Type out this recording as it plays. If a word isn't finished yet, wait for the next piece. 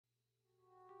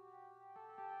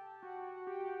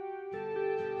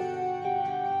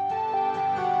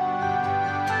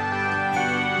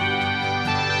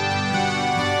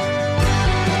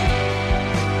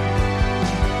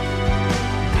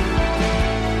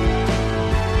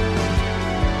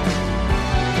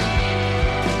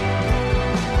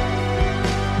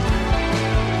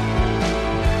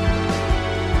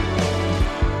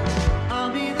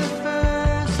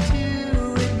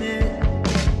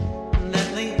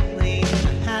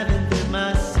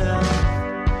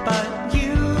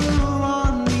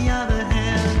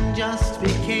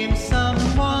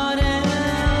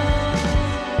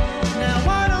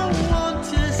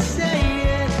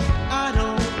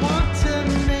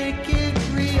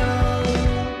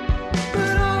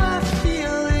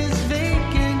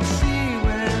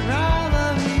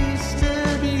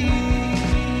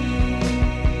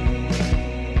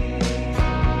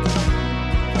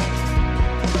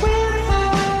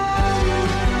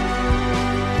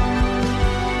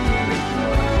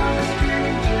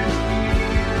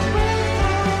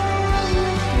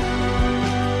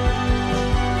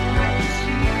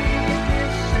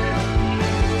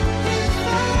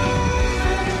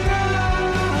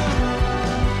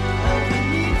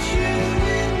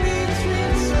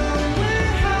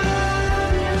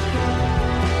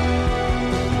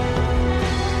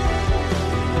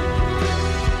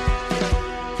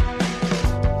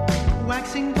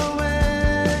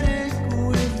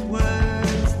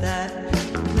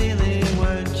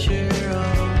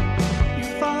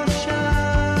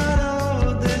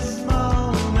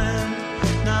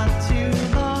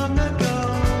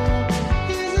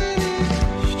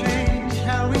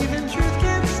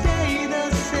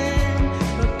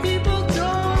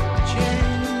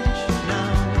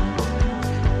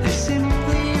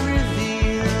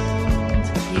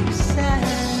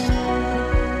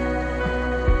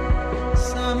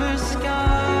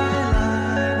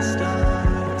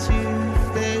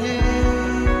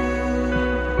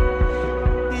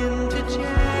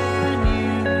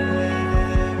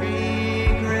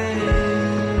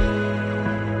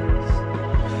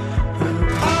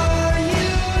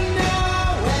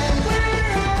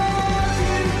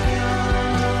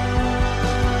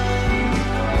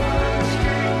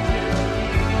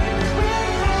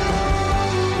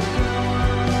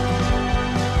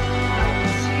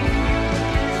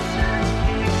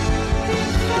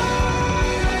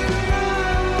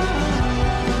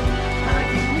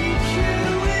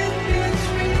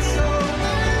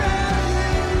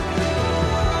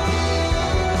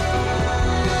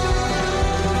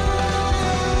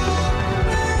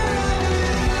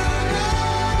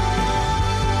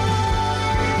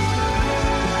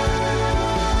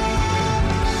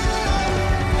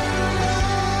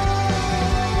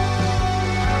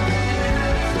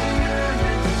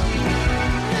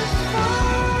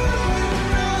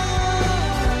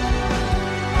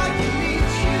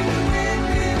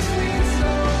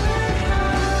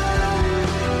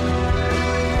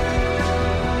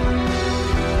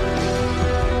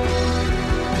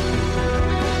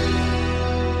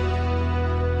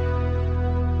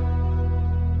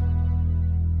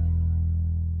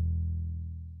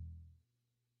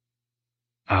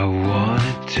I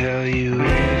wanna tell you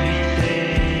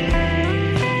everything,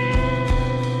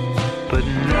 but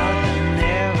nothing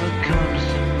ever comes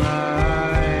to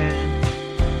mind.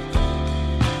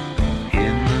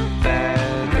 In the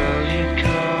back of your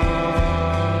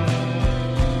car,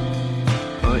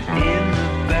 or in the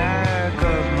back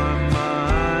of my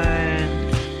mind.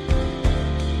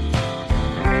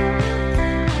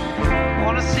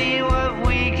 Wanna see what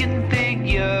we can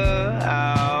figure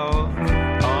out.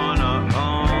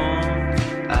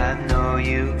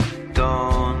 You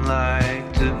don't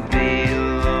like to be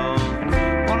alone.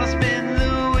 Wanna spend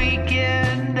the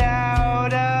weekend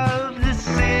out of the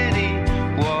city,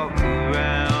 walk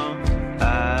around.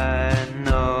 I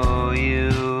know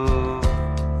you.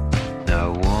 I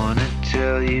wanna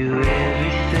tell you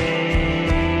everything,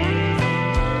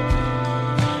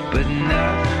 but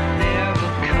nothing ever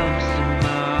comes to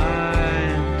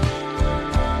mind.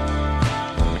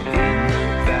 In the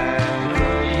back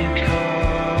of your car,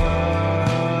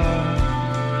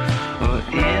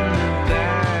 in the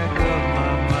back of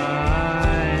my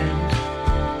mind.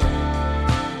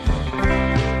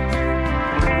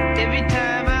 Every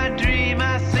time I dream I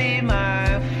see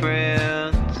my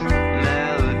friend's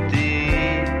melody.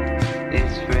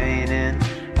 It's raining,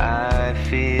 I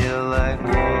feel like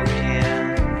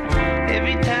walking.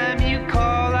 Every time you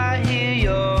call I hear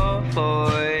your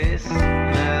voice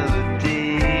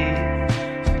melody.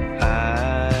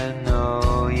 I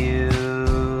know you.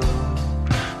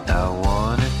 I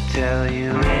wanna tell you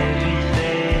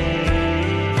everything,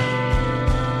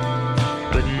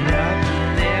 but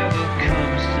nothing ever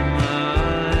comes to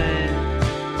mind.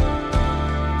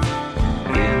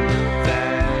 In the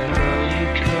back of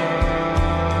your car,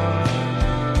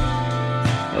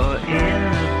 or in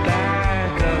the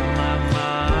back of my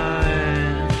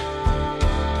mind.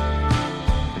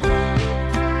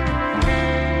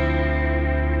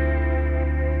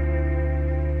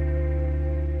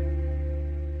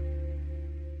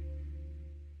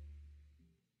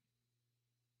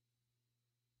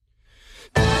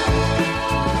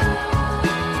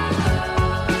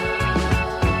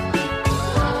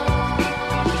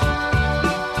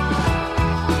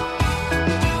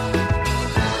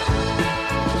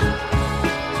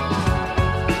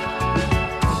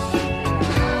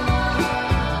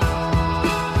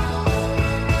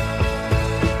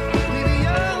 Maybe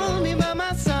you'll be by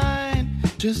my side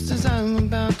just as I'm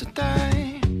about to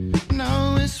die.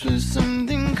 Now whisper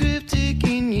something cryptic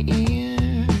in your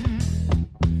ear,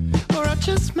 or I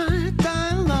just might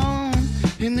die alone,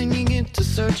 and then you get to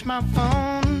search my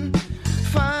phone,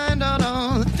 find out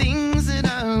all the things that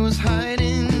I was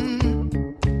hiding.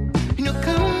 And you'll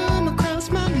come across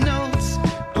my notes,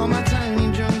 all my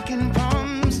tiny drunken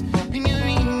poems, and you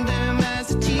read them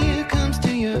as a tear comes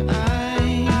to your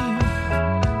eye.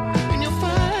 And you'll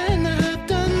find that I've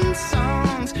done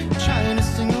songs trying to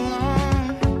sing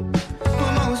along,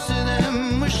 but most of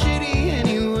them were shitty anyway.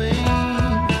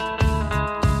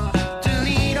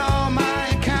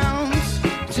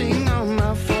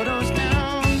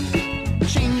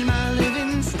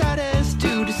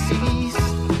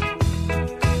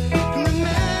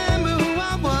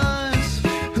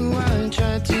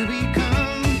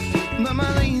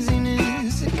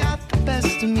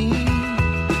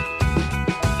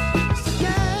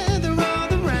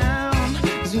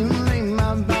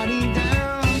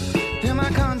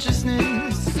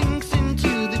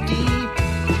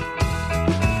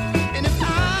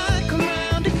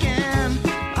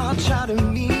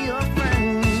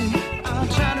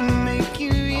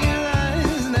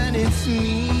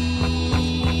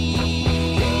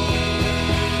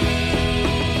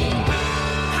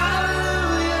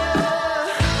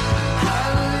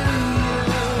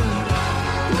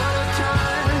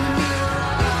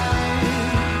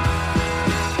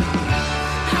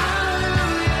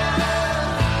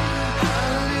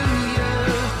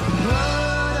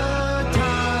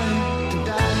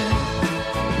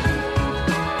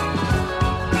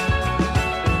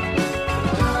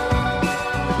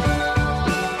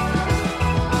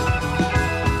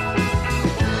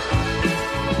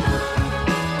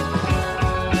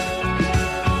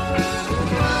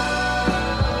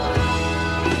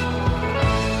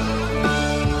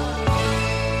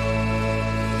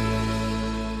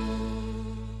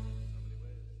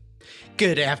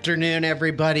 Good afternoon,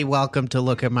 everybody. Welcome to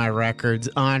Look at My Records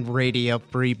on Radio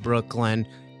Free Brooklyn.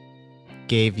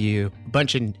 Gave you a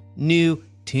bunch of new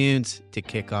tunes to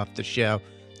kick off the show.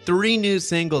 3 new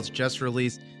singles just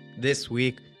released this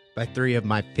week by 3 of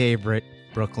my favorite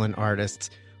Brooklyn artists.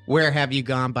 Where Have You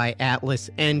Gone by Atlas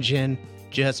Engine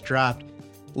just dropped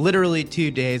literally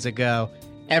 2 days ago.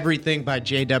 Everything by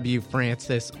J.W.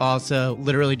 Francis also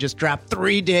literally just dropped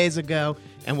 3 days ago.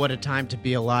 And What a Time to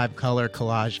Be Alive, Color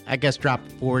Collage, I guess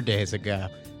dropped 4 days ago.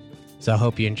 So I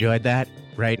hope you enjoyed that.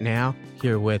 Right now,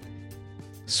 here with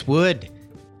Swood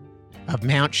of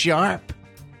Mount Sharp.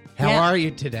 How are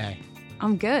you today?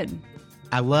 I'm good.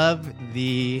 I love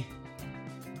the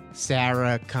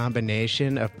Sarah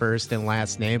combination of first and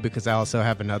last name because I also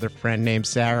have another friend named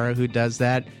Sarah who does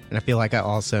that. And I feel like I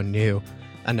also knew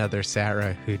another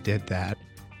Sarah who did that.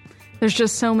 There's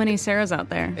just so many Sarahs out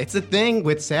there. It's a thing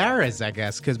with Sarahs, I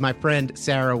guess, because my friend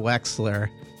Sarah Wexler,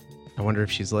 I wonder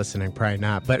if she's listening, probably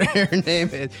not, but her name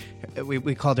is,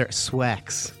 we called her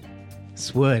Swex.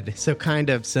 Swood, so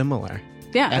kind of similar.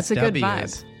 Yeah, it's a good SWs.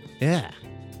 vibe. Yeah.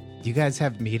 Do you guys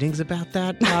have meetings about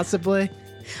that, possibly?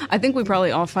 I think we probably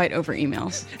all fight over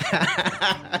emails.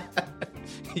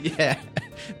 Yeah,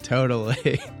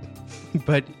 totally.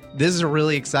 But this is a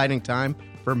really exciting time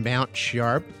for Mount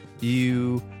Sharp.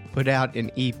 You put out an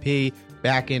EP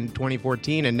back in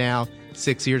 2014, and now,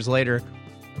 6 years later,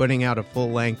 putting out a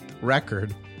full-length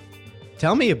record.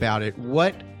 Tell me about it.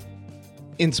 What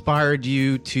inspired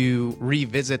you to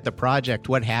revisit the project?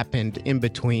 What happened in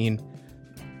between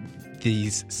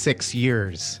these 6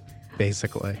 years,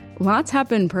 basically? Lots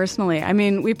happened personally. I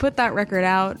mean, we put that record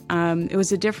out. It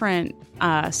was a different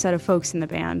set of folks in the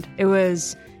band. It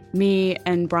was me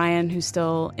and Brian, who's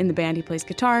still in the band. He plays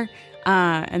guitar.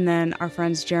 And then our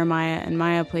friends Jeremiah and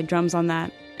Maya played drums on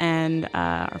that. And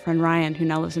our friend Ryan, who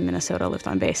now lives in Minnesota, lived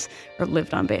on bass.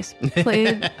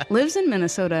 Lives in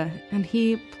Minnesota, and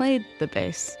he played the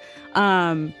bass.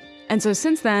 And so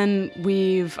since then,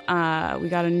 we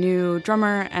got a new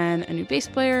drummer and a new bass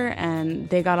player, and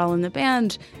they got all in the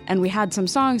band. And we had some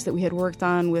songs that we had worked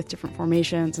on with different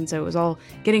formations, and so it was all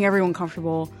getting everyone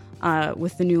comfortable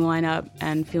with the new lineup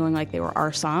and feeling like they were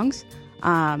our songs.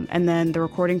 And then the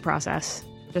recording process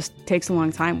just takes a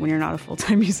long time when you're not a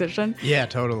full-time musician. Yeah,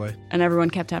 totally. And everyone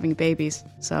kept having babies,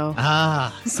 so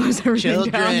slows everything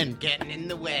children down. getting in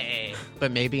the way,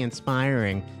 but maybe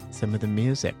inspiring some of the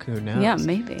music. Who knows? Yeah,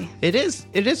 maybe. It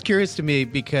is curious to me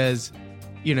because,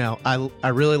 you know, I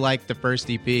really like the first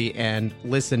EP, and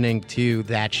listening to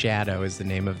That Shadow is the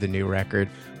name of the new record,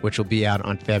 which will be out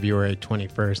on February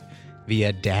 21st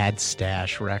via Dad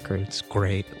Stash Records.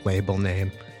 Great label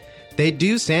name. They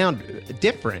do sound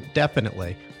different,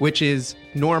 definitely, which is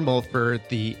normal for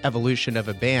the evolution of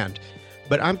a band.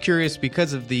 But I'm curious,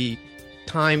 because of the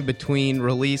time between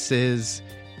releases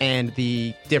and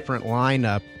the different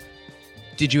lineup,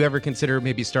 did you ever consider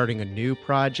maybe starting a new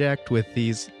project with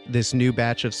this new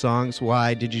batch of songs?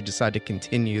 Why did you decide to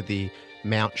continue the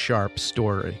Mount Sharp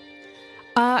story?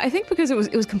 I think because it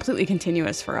was completely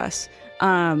continuous for us.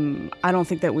 I don't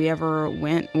think that we ever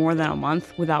went more than a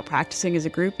month without practicing as a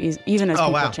group, even as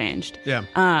people changed.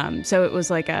 Yeah. So it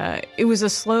was it was a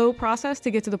slow process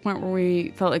to get to the point where we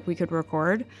felt like we could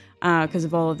record because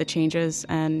of all of the changes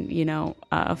and,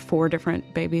 4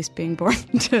 different babies being born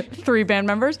to 3 band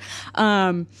members.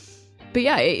 But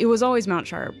yeah, it was always Mount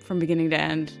Sharp from beginning to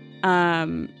end.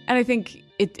 And I think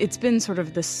it's been sort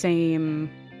of the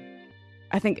same.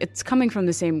 I think it's coming from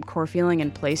the same core feeling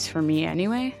and place for me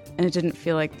anyway, and it didn't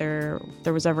feel like there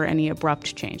was ever any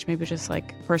abrupt change. Maybe just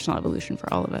like personal evolution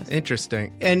for all of us.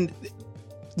 Interesting. And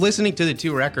listening to the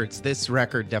 2 records, this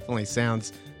record definitely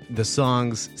the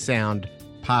songs sound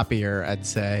poppier, I'd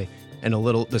say, and the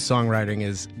songwriting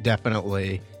is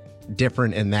definitely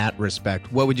different in that respect.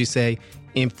 What would you say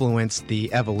influenced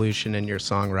the evolution in your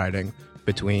songwriting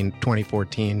between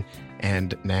 2014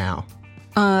 and now?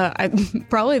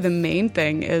 Probably the main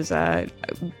thing is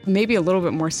maybe a little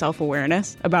bit more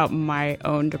self-awareness about my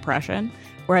own depression,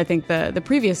 where I think the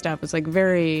previous stuff was like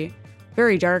very,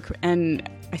 very dark, and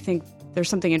I think there's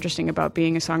something interesting about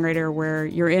being a songwriter where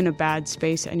you're in a bad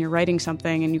space and you're writing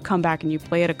something and you come back and you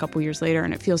play it a couple years later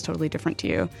and it feels totally different to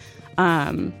you,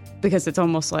 because it's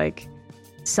almost like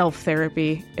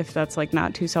self-therapy, if that's like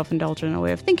not too self-indulgent a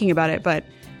way of thinking about it. But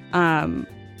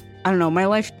I don't know, my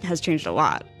life has changed a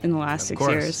lot in the last 6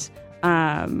 years.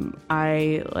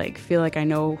 I feel like I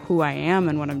know who I am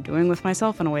and what I'm doing with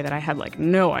myself in a way that I had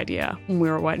no idea when we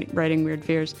were writing Weird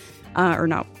Fears.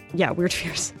 Weird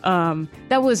Fears.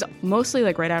 That was mostly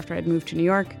right after I'd moved to New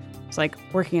York. It was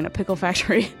working in a pickle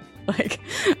factory,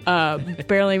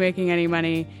 barely making any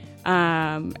money.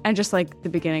 and just like the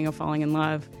beginning of falling in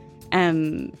love.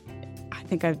 And I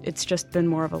think it's just been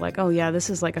more of a like, oh yeah, this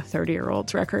is like a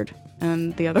 30-year-old's record,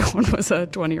 and the other one was a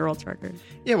 20-year-old's record.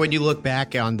 Yeah, when you look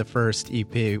back on the first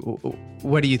EP,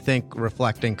 what do you think,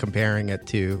 reflecting, comparing it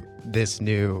to this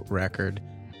new record?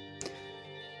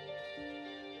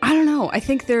 I don't know. I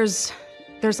think there's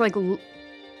like,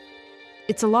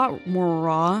 it's a lot more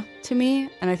raw to me,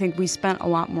 and I think we spent a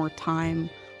lot more time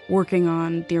working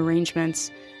on the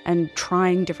arrangements and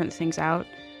trying different things out.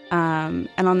 And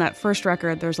on that first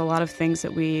record, there's a lot of things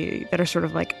that are sort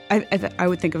of like, I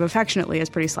would think of affectionately as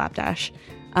pretty slapdash.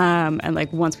 And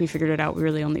like once we figured it out, we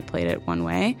really only played it one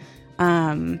way.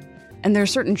 And there are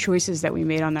certain choices that we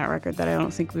made on that record that I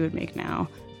don't think we would make now.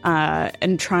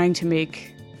 And trying to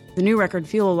make the new record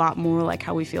feel a lot more like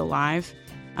how we feel live.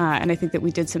 And I think that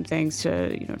we did some things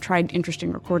to, try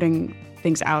interesting recording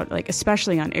things out, like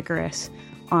especially on Icarus,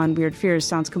 on Weird Fears,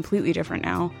 sounds completely different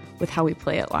now with how we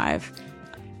play it live.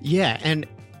 Yeah, and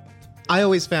I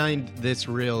always found this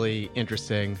really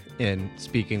interesting in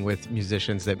speaking with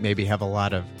musicians that maybe have a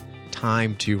lot of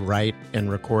time to write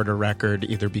and record a record,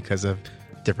 either because of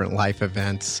different life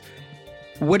events.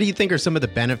 What do you think are some of the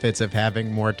benefits of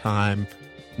having more time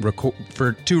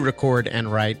to record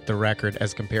and write the record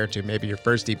as compared to maybe your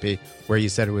first EP, where you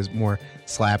said it was more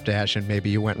slapdash and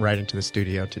maybe you went right into the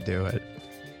studio to do it?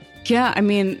 Yeah, I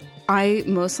mean, I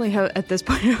mostly have, at this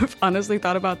point, have honestly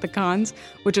thought about the cons,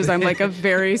 which is I'm like a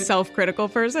very self-critical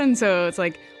person. So it's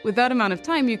like with that amount of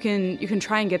time, you can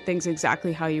try and get things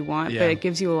exactly how you want, but it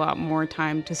gives you a lot more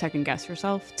time to second guess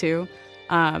yourself too.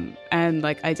 And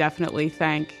like I definitely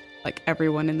thank like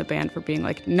everyone in the band for being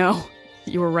like, no,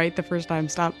 you were right the first time.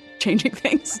 Stop changing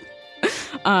things,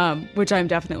 which I'm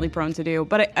definitely prone to do.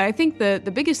 But I think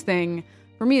the biggest thing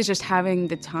for me is just having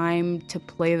the time to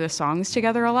play the songs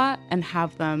together a lot and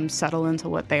have them settle into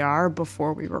what they are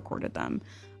before we recorded them.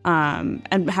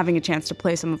 And having a chance to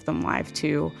play some of them live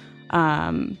too.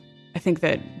 I think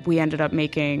that we ended up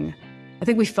I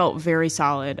think we felt very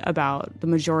solid about the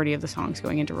majority of the songs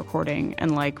going into recording,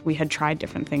 and like we had tried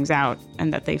different things out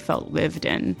and that they felt lived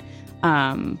in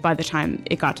by the time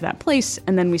it got to that place.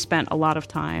 And then we spent a lot of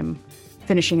time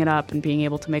finishing it up and being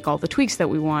able to make all the tweaks that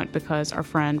we want because our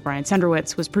friend Brian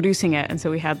Senderowitz was producing it. And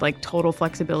so we had like total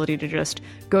flexibility to just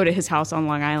go to his house on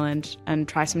Long Island and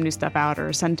try some new stuff out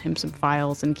or send him some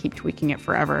files and keep tweaking it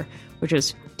forever, which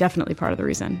is definitely part of the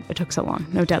reason it took so long.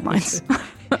 No deadlines.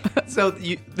 So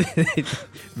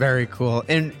very cool.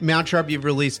 And Mount Sharp, you've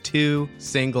released 2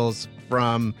 singles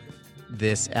from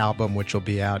this album, which will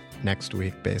be out next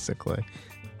week, basically.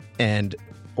 And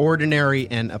Ordinary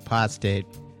and Apostate.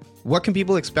 What can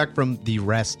people expect from the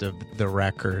rest of the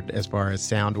record as far as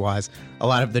sound-wise? A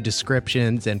lot of the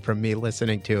descriptions, and from me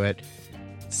listening to it,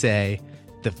 say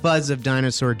the fuzz of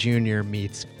Dinosaur Jr.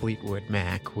 meets Fleetwood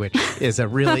Mac, which is a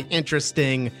really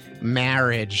interesting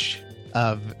marriage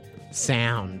of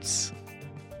sounds.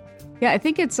 Yeah, I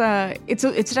think it's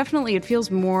definitely, it feels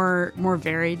more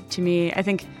varied to me. I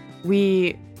think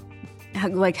we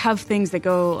have things that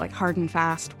go like hard and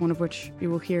fast, one of which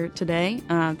you will hear today,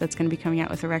 that's going to be coming out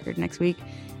with the record next week.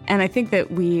 And I think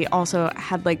that we also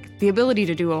had like the ability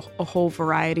to do a whole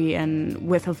variety, and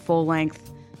with a full length,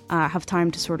 have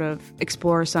time to sort of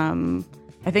explore some,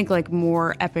 I think, like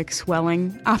more epic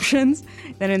swelling options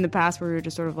than in the past, where we were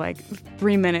just sort of like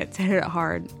 3 minutes, hit it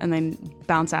hard, and then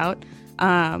bounce out.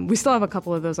 We still have a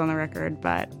couple of those on the record,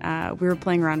 but we were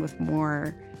playing around with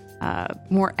more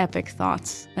epic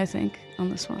thoughts, I think, on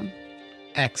this one.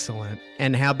 Excellent.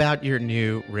 And how about your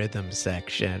new rhythm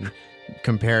section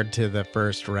compared to the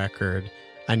first record?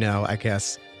 I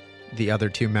guess the other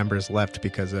 2 members left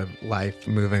because of life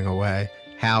moving away.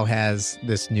 How has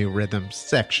this new rhythm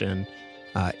section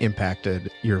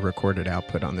impacted your recorded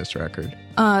output on this record?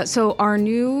 So our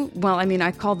new,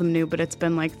 I call them new, but it's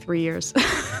been like 3 years.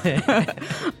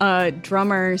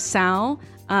 Drummer Sal,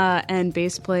 and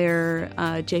bass player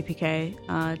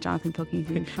JPK, Jonathan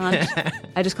Pilkington.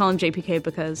 I just call him JPK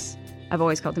because I've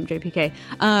always called him JPK.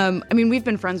 We've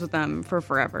been friends with them for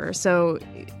forever, so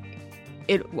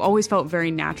it always felt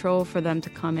very natural for them to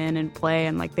come in and play,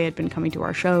 and like they had been coming to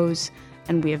our shows,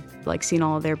 and we have like seen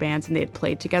all of their bands, and they had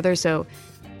played together. So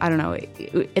I don't know,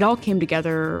 it all came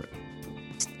together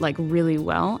like really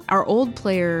well. Our old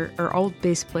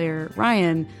bass player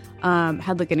Ryan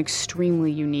had like an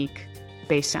extremely unique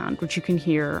bass sound, which you can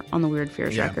hear on the Weird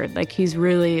Fears record. Like he's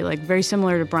really like very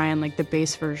similar to Brian, like the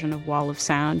bass version of Wall of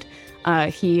Sound.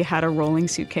 He had a rolling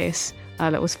suitcase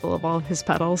that was full of all of his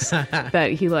pedals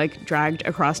that he like dragged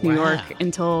across New York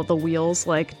until the wheels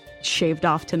like shaved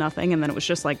off to nothing, and then it was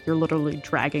just like you're literally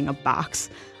dragging a box.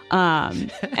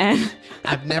 And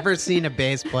I've never seen a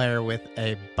bass player with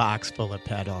a box full of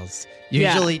pedals.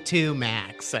 Yeah. Usually 2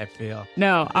 max, I feel.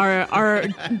 no, our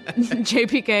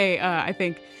JPK, I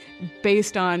think,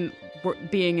 based on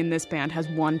being in this band, has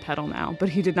 1 pedal now, but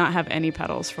he did not have any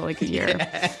pedals for like a year.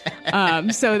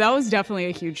 So that was definitely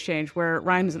a huge change, where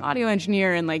Ryan was an audio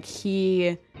engineer, and like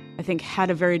he, I think,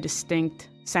 had a very distinct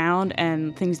sound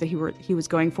and things that he was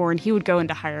going for, and he would go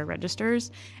into higher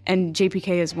registers. And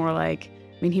JPK is more like,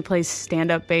 I mean, he plays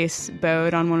stand-up bass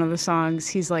bowed on one of the songs.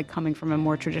 He's like coming from a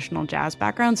more traditional jazz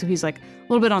background, so he's like a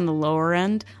little bit on the lower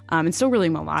end, and still really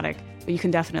melodic, but you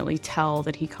can definitely tell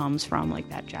that he comes from like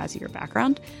that jazzier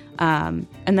background. And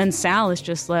then Sal is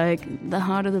just like the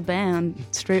heart of the band,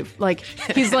 straight, like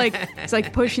he's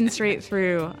like pushing straight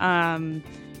through. I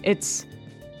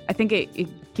think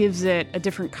it gives it a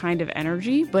different kind of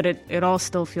energy, but it all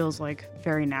still feels like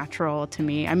very natural to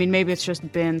me. I mean, maybe it's just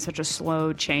been such a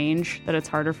slow change that it's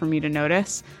harder for me to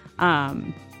notice. But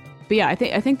yeah, I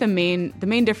think the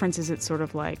main difference is it's sort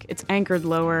of like it's anchored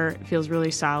lower, it feels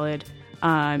really solid,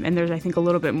 and there's, I think, a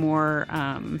little bit more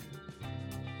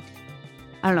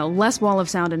I don't know, less wall of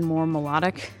sound and more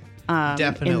melodic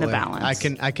Definitely. in the balance.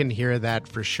 I can hear that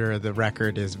for sure. The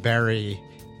record is very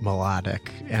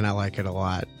melodic, and I like it a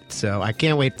lot. So I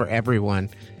can't wait for everyone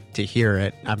to hear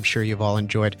it. I'm sure you've all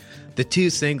enjoyed the 2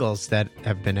 singles that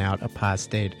have been out,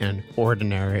 Apostate and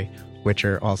Ordinary, which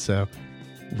are also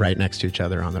right next to each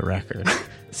other on the record.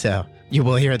 So you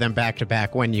will hear them back to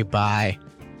back when you buy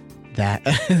that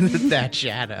that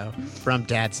Shadow from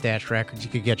Dad Stash Records.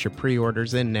 You could get your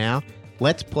pre-orders in now.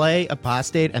 Let's play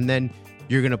Apostate, and then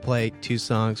you're going to play 2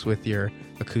 songs with your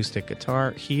acoustic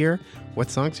guitar here. What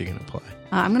songs are you going to play?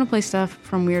 I'm going to play stuff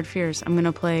from Weird Fears. I'm going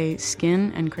to play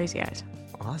Skin and Crazy Eyes.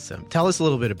 Awesome. Tell us a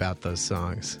little bit about those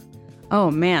songs. Oh,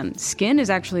 man. Skin is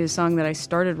actually a song that I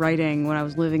started writing when I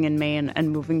was living in Maine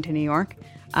and moving to New York,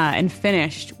 and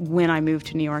finished when I moved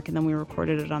to New York, and then we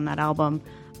recorded it on that album.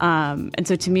 And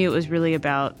so to me, it was really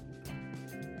about,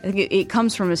 I think it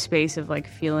comes from a space of like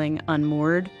feeling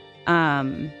unmoored,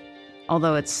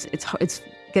 although it's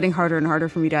getting harder and harder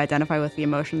for me to identify with the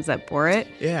emotions that bore it.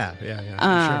 Yeah, for sure,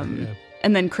 yeah.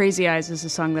 And then Crazy Eyes is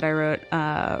a song that I wrote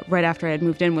right after I had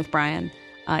moved in with Brian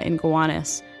in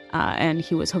Gowanus, and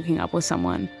he was hooking up with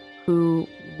someone who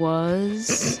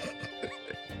was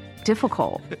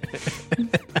difficult.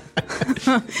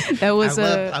 That was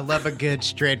I love a good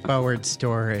straightforward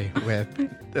story with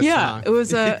the song. It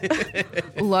was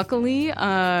luckily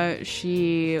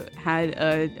she had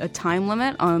a time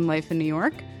limit on life in New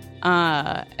York,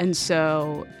 and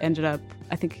so ended up,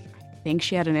 I think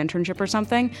she had an internship or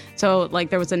something, so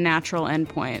like there was a natural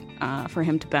endpoint for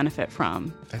him to benefit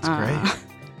from. That's great.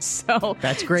 So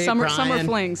that's great. Summer Brian.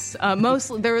 flings.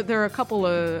 Mostly there are a couple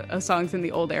of songs in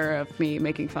the old era of me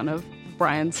making fun of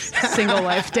Brian's single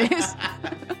life days.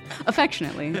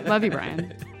 Affectionately, love you,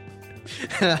 Brian.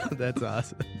 That's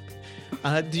awesome.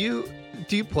 Do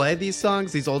you play these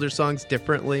songs, these older songs,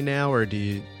 differently now, or do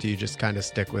you just kind of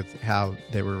stick with how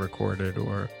they were recorded?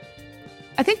 Or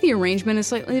I think the arrangement is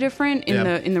slightly different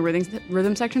in the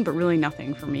rhythm section, but really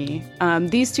nothing for me.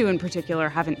 These 2 in particular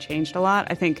haven't changed a lot.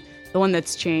 I think the one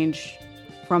that's changed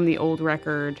from the old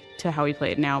record to how we play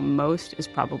it now most is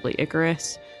probably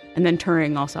Icarus. And then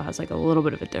Turing also has like a little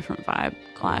bit of a different vibe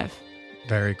live.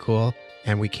 Very cool.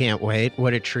 And we can't wait.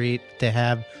 What a treat to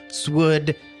have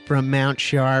Swood from Mount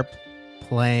Sharp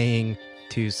playing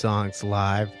 2 songs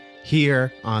live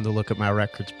here on the Look at My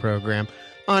Records program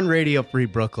on Radio Free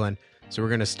Brooklyn. So we're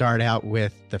going to start out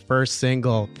with the first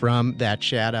single from that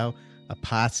Shadow,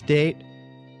 Apostate.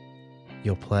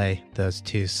 You'll play those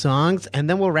 2 songs, and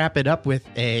then we'll wrap it up with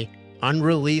a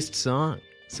unreleased song,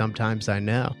 Sometimes I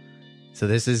Know. So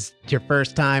this is your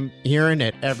first time hearing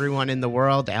it, everyone in the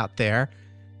world out there.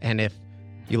 And if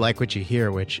you like what you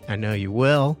hear, which I know you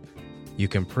will, you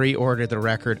can pre-order the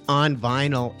record on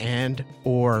vinyl and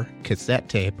or cassette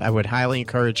tape. I would highly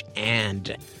encourage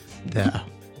and, though.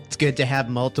 It's good to have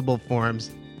multiple forms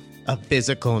of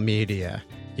physical media.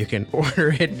 You can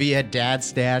order it via Dad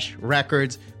Stash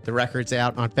Records. The record's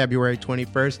out on February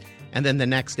 21st. And then the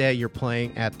next day, you're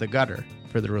playing at the Gutter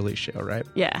for the release show, right?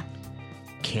 Yeah.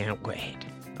 Can't wait.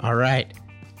 All right.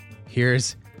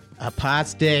 Here's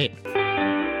Apostate.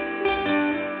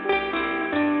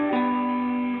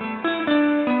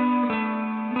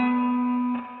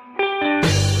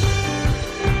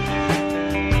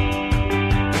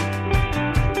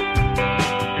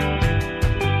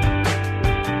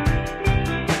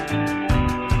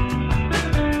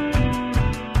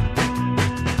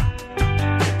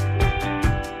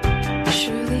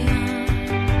 Surely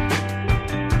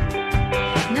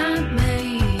I'm not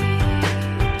made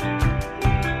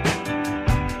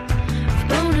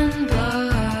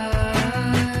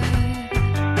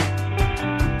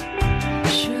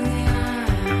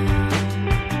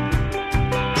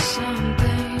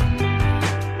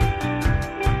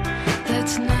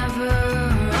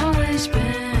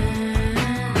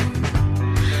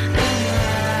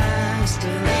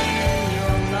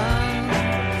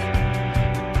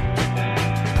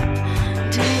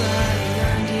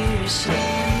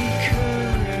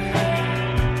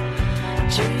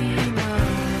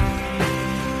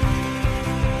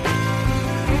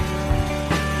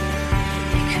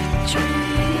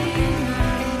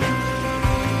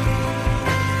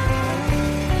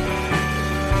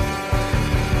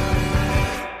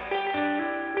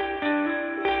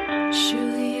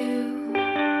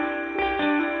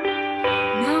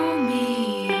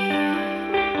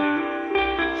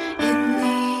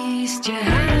must you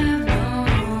have known?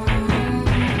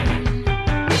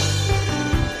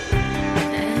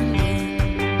 And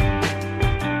in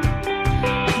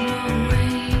no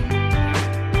rain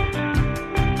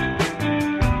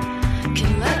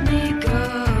can let me go.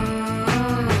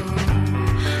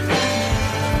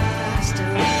 And I still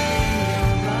in your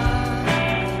love.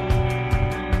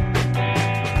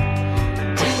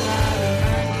 Do I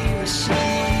remind you of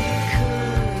someone you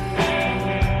could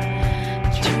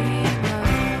dream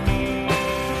of?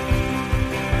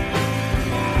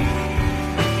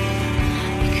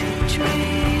 You could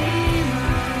dream of.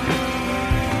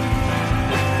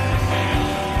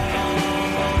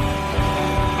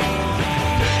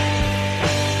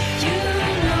 You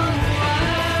know I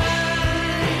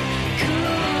could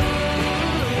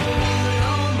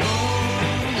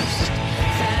almost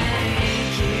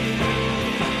thank you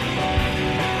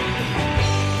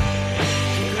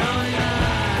for growing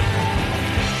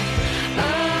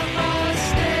up on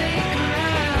state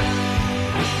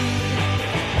ground.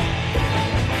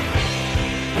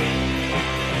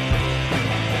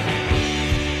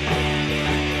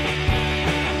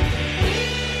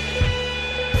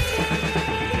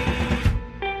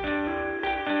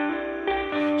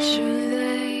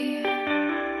 Surely they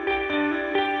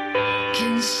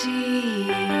can see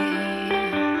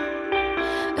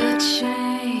a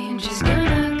change is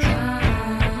gonna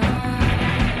come,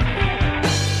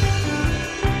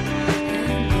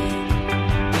 and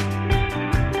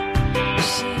in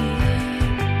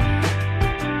seeing,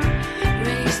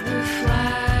 raise the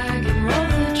flag and roll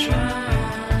the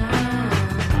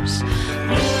drums.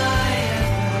 Will I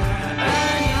ever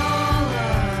earn your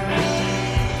love?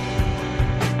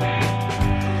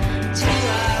 Do I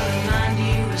remind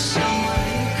you of someone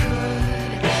who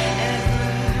could ever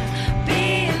be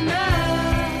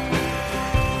enough?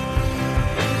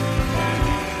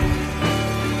 We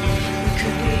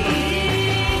could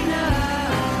be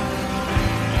enough.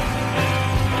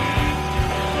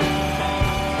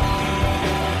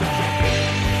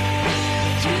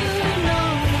 You know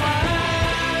I could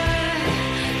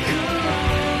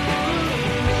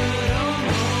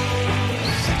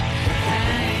almost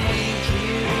thank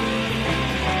you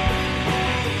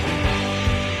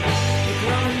for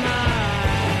growing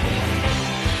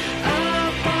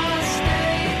up on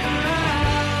state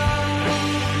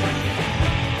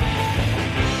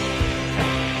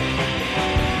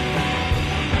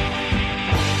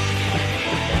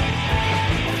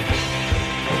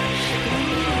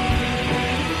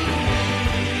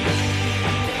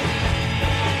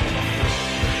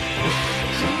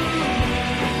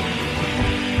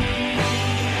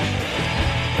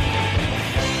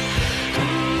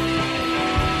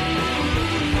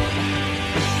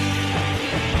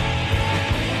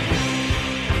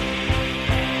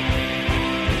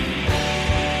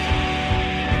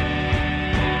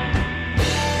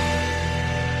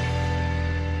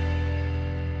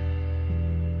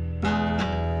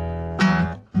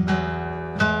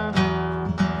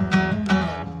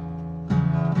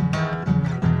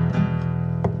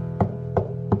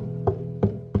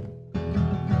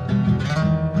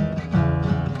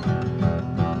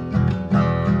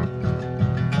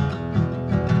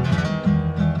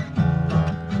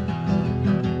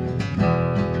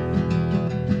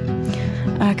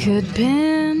I could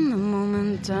pin the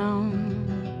moment down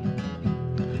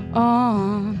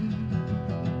on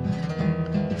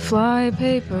fly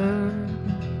paper,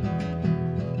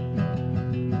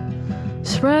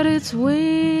 spread its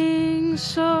wings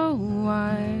so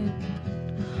wide.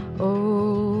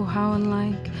 Oh, how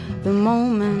unlike the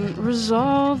moment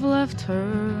resolve left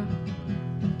her.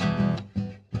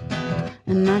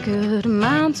 And I could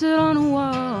mount it on a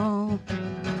wall,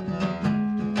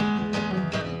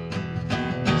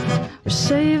 or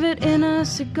save it in a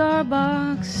cigar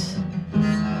box,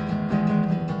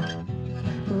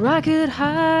 or I could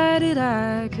hide it,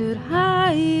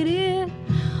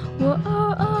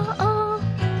 Whoa,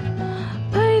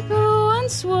 paper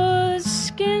once was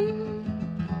skin,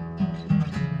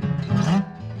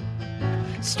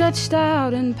 stretched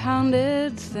out and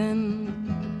pounded thin.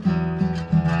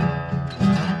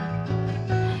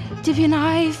 Dip your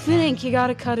knife in ink, you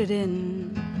gotta cut it in.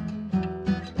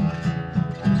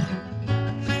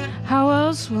 How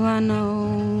else will I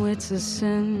know it's a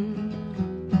sin?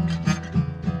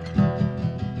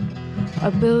 I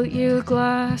built you a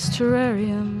glass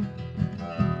terrarium,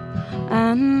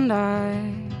 and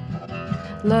I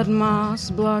let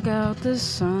moss block out the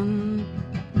sun.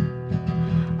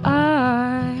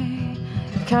 I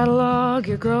catalog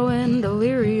your growing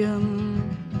delirium.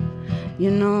 You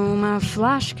know my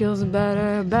flash kills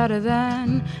better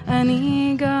than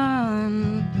any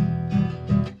gun.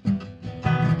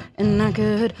 and I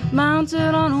could mount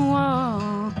it on a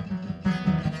wall,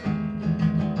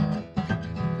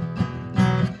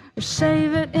 or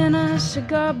save it in a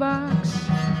cigar box,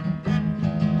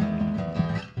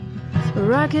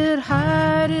 or I could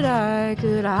hide it, I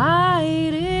could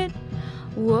hide it.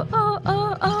 Whoa, oh,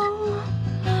 oh, oh.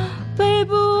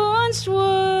 Paper once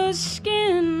was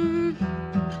skin.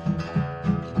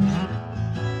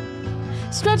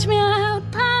 Stretch me out,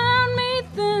 pound me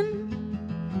thin.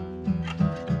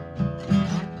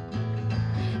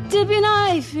 Dip your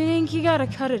knife, ink, you gotta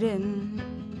cut it in.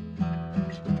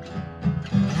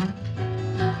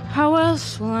 How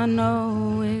else will I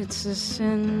know it's a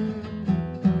sin?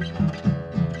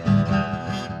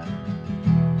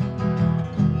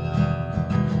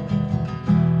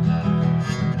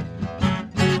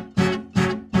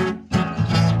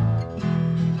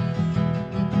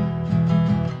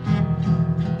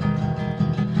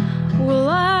 Well,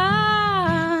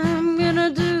 I'm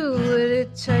gonna do what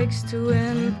it takes to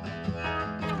win.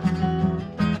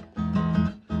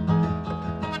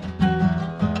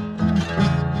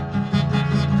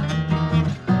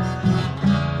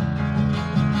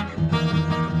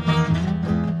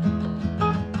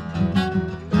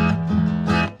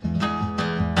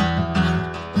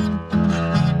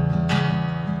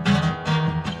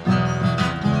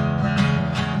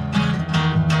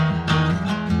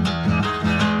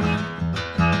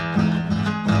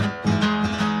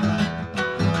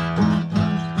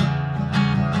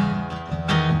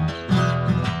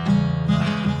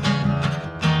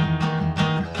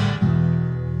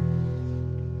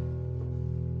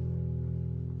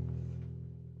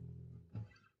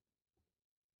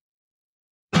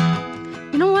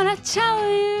 You know what I tell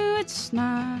you, it's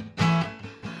not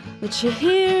what you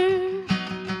hear.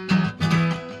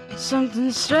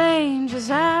 Something strange is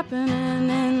happening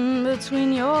in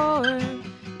between your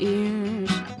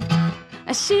ears.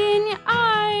 I see in your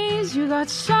eyes you got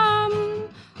some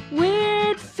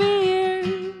weird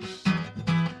fears,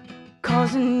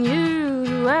 causing you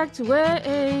to act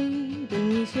away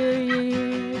beneath your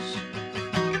ears.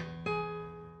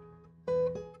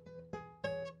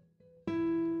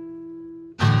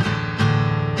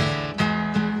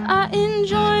 I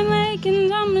enjoy making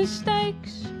dumb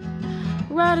mistakes,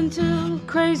 right until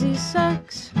crazy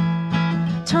sex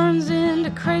turns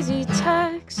into crazy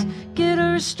text. Get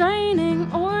a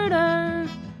restraining order,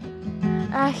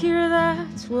 I hear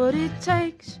that's what it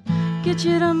takes. Get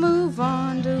you to move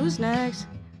on to who's next,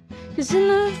 'cause in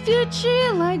the future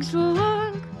your legs will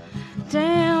look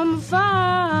damn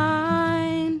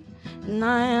fine. And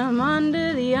I am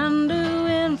under the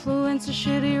influence of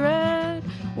shitty red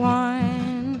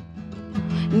wine,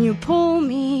 and you pull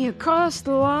me across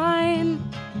the line.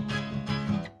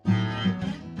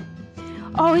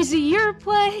 Always at your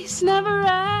place, never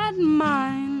at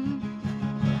mine,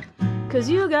 'cause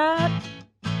you got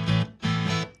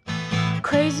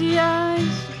crazy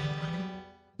eyes.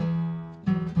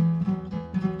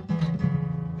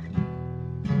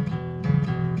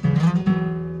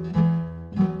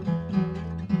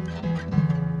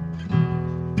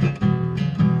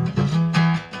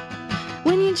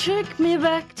 When you trick me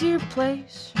back to your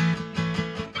place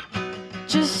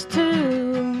just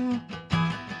to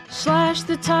slash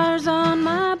the tires on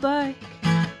my bike,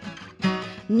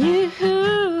 you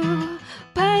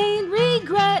paint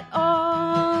regret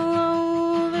all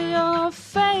over your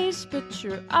face, but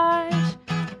your eyes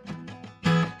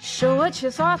show what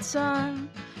your thoughts are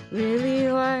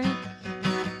really like.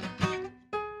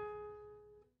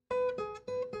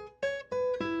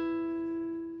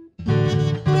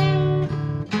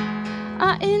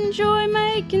 I enjoy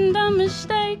making dumb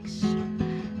mistakes,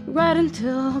 right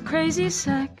until crazy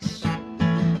sex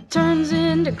turns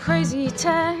into crazy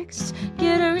text.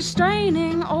 Get a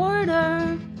restraining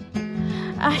order,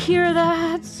 I hear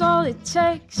that's all it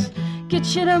takes.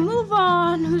 Get you to move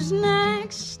on, who's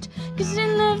next? 'Cause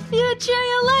in the future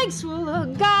your legs will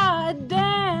look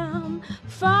goddamn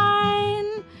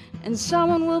fine, and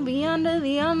someone will be under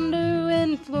the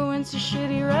influence of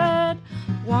shitty red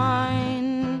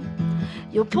wine.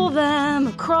 You'll pull them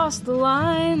across the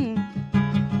line,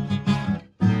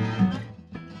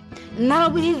 and that'll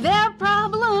be their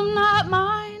problem, not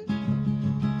mine,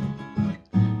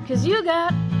 'cause you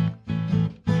got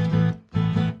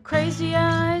crazy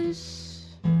eyes.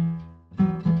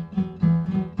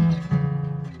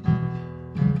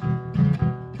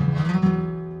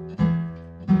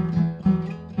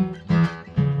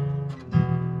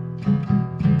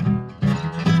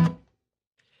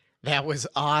 That was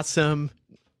awesome.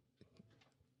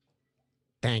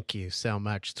 Thank you so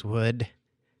much, Swood.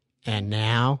 And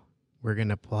now we're going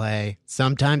to play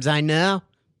Sometimes I Know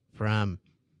from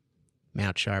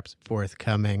Mount Sharp's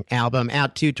forthcoming album,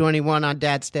 out 2/21 on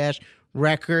Dad Stash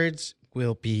Records.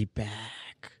 We'll be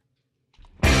back.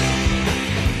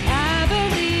 I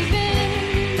believe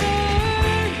in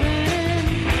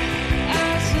bourbon,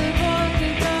 acid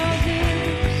vodka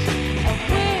glasses of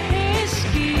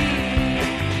whiskey.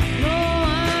 No,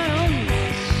 I don't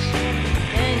miss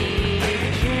any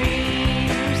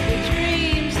the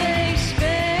dreams they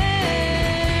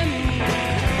spare me.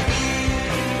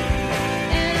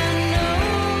 And I know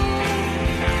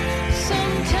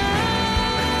sometimes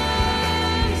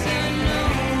I know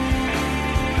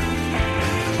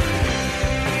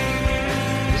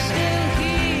still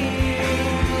here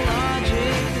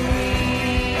logically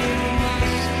you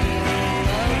must still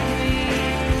love me.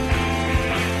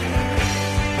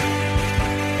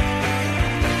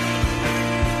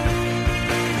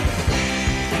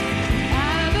 I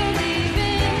believe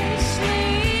in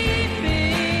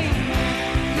sleeping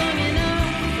long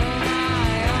enough for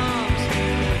my arms to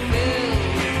fill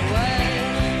with wet.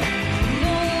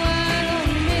 No, I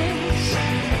don't miss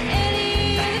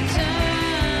any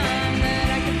time that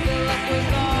I can fill up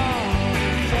with all the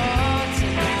thoughts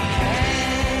in my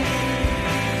head.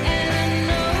 And I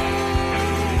know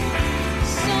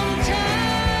sometimes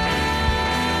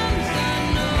I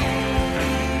know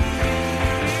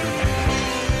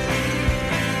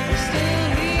still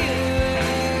here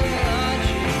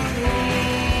logically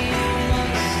you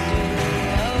must still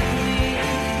love me.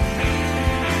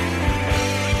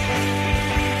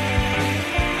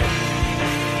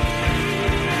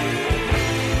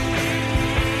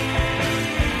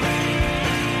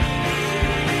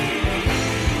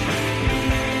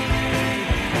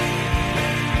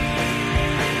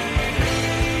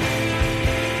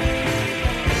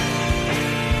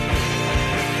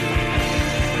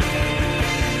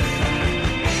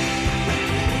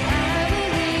 I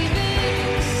believe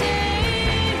in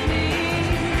saving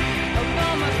up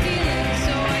all my feelings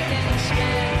so I can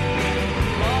expand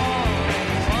them all at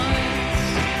once.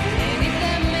 Maybe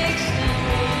that makes them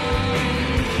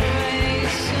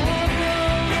untraceable.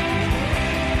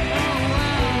 Oh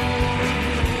wow.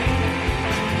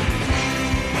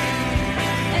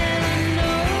 And I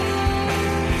know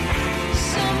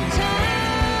sometimes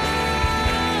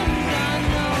I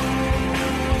know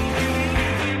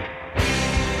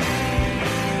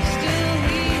still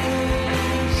here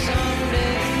some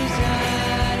days I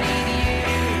need you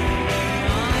to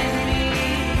remind me.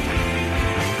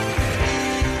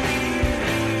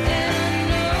 And I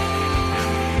know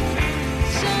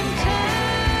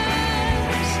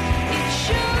sometimes it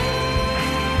shows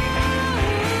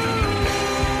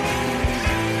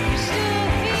you're still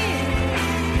here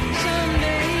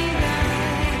someday that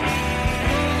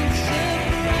won't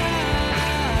surprise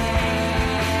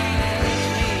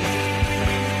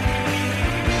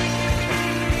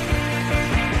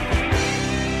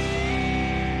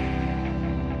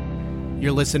me.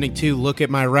 You're listening to Look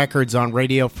at My Records on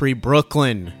Radio Free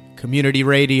Brooklyn, community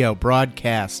radio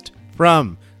broadcast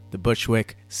from the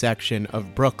Bushwick section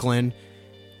of Brooklyn.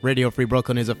 Radio Free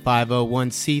Brooklyn is a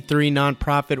 501c3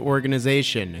 nonprofit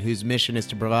organization whose mission is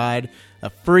to provide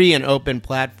a free and open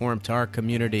platform to our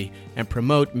community and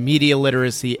promote media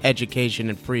literacy, education,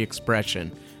 and free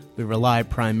expression. We rely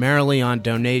primarily on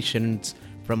donations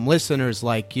from listeners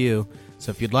like you, so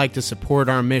if you'd like to support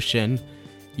our mission,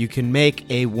 you can make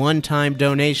a one-time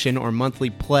donation or monthly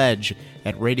pledge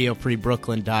at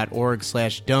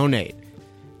radiofreebrooklyn.org/donate.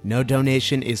 No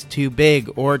donation is too big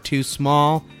or too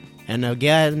small. And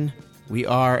again, we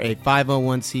are a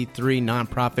 501c3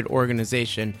 nonprofit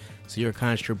organization, so your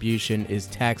contribution is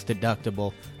tax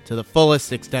deductible to the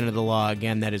fullest extent of the law.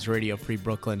 Again, that is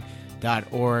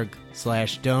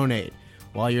radiofreebrooklyn.org/donate.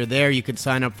 While you're there, you can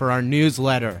sign up for our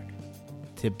newsletter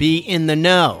to be in the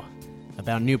know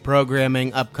about new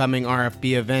programming, upcoming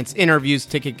RFB events, interviews,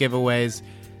 ticket giveaways,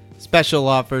 special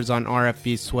offers on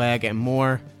RFB swag, and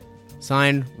more.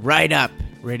 Sign right up,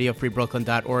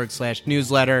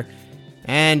 radiofreebrooklyn.org/newsletter.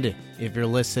 And if you're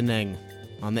listening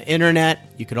on the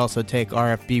internet, you could also take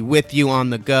RFB with you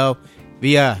on the go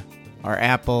via our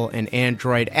Apple and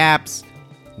Android apps.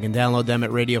 You can download them at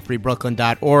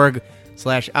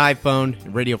radiofreebrooklyn.org/iPhone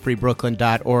and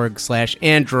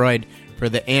radiofreebrooklyn.org/Android for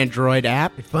the Android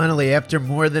app. Finally, after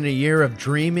more than a year of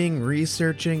dreaming,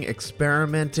 researching,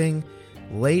 experimenting,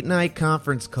 late-night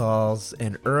conference calls,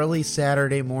 and early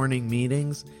Saturday morning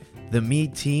meetings, the Me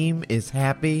team is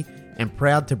happy and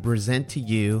proud to present to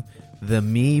you the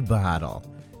Me Bottle.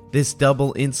 This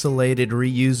double-insulated,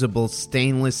 reusable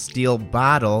stainless steel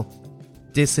bottle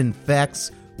disinfects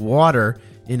water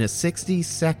in a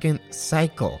 60-second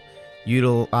cycle,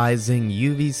 utilizing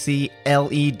UVC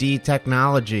LED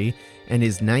technology and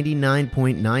is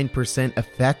 99.9%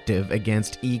 effective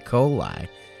against E. coli.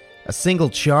 A single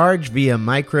charge via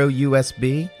micro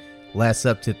USB lasts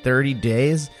up to 30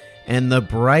 days, and the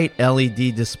bright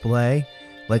LED display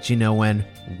lets you know when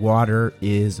water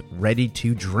is ready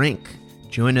to drink.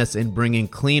 Join us in bringing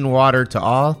clean water to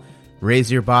all.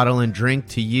 Raise your bottle and drink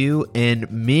to you and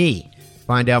me.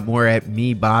 Find out more at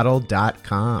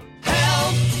mebottle.com.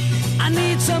 Help! I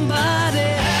need somebody.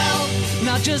 Help!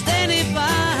 Not just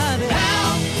anybody.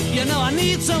 Help! You know I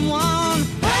need someone.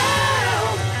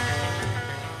 Help!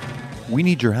 We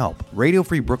need your help. Radio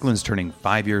Free Brooklyn's turning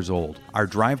 5 years old. Our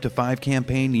Drive to 5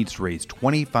 campaign needs to raise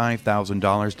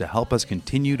 $25,000 to help us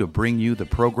continue to bring you the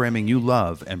programming you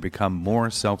love and become more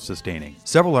self-sustaining.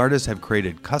 Several artists have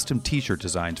created custom t-shirt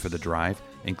designs for the drive,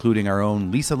 including our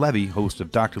own Lisa Levy, host of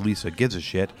Dr. Lisa Gives a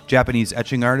Shit, Japanese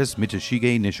etching artist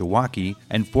Mitsushige Nishiwaki,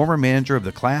 and former manager of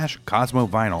The Clash, Cosmo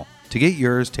Vinyl. To get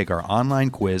yours, take our online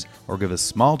quiz or give a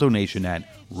small donation at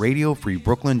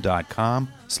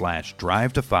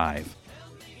radiofreebrooklyn.com/drive-to-5.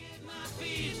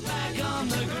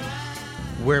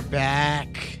 We're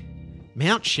back.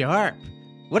 Mount Sharp.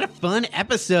 What a fun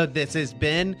episode this has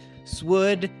been.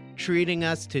 Swood treating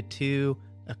us to 2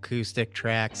 acoustic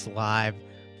tracks live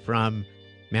from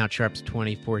Mount Sharp's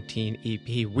 2014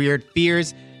 EP, Weird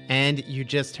Fears. And you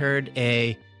just heard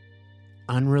a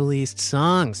unreleased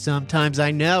song, Sometimes I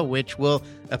Know, which will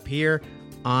appear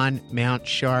on Mount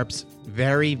Sharp's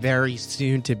very, very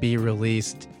soon to be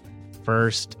released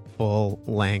first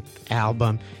full-length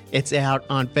album. It's out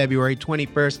on February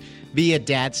 21st via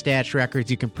Dad Stash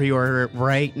Records. You can pre-order it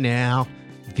right now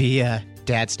via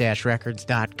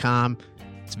dadstashrecords.com.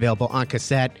 It's available on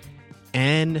cassette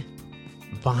and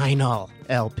vinyl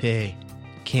LP.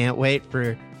 Can't wait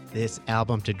for this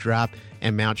album to drop,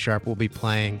 and Mount Sharp will be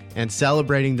playing and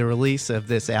celebrating the release of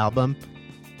this album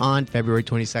on February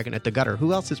 22nd at the Gutter.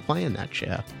 Who else is playing that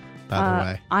show, by the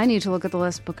way? I need to look at the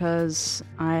list because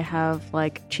I have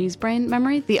like cheese brain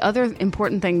memory. The other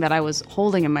important thing that I was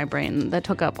holding in my brain that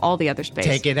took up all the other space.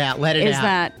 Take it out. Let it is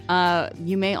out. that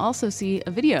you may also see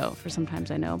a video for Sometimes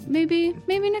I Know. Maybe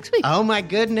next week. Oh my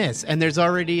goodness. And there's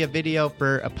already a video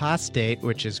for Apostate,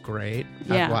 which is great.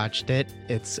 Yeah. I've watched it.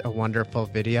 It's a wonderful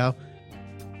video.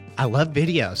 I love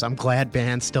videos. I'm glad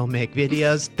bands still make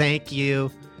videos. Thank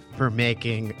you for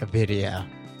making a video.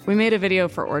 We made a video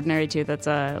for Ordinary too. That's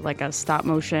like a stop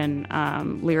motion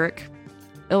lyric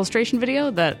illustration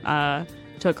video that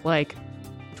took like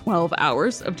 12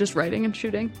 hours of just writing and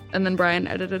shooting, and then Brian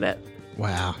edited it.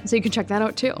 Wow. So you can check that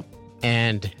out too.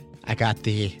 And I got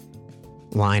the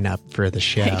lineup for the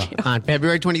show. Thank you. On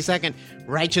February 22nd,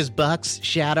 Righteous Bucks,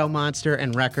 Shadow Monster,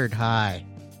 and Record High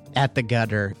at the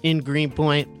Gutter in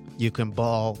Greenpoint. You can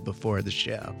ball before the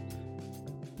show.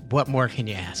 What more can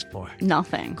you ask for?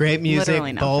 Nothing. Great music,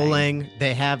 Literally nothing. bowling.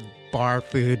 They have bar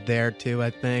food there too, I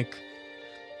think.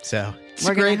 So it's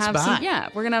We're a great gonna have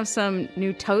spot. we're gonna have some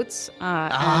new totes.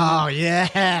 Oh, and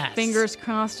yes. fingers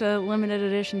crossed, a limited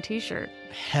edition T-shirt.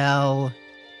 Hell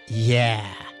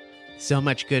yeah. So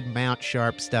much good Mount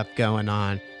Sharp stuff going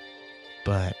on.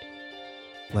 But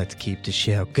let's keep the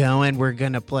show going. We're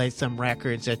going to play some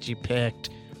records that you picked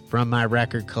from my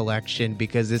record collection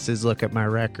because this is Look at My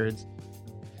Records.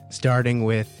 Starting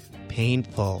with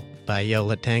Painful by Yo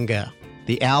La Tengo.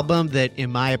 The album that, in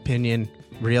my opinion,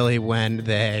 really when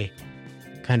they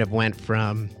kind of went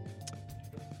from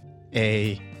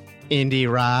a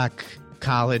indie rock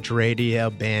college radio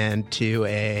band to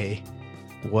a,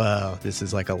 whoa, this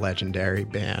is like a legendary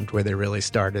band, where they really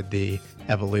started the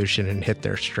evolution and hit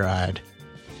their stride.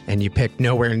 And you picked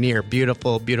Nowhere Near.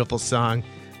 Beautiful, beautiful song.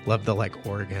 Love the like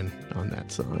organ on that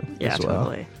song Yeah, as well.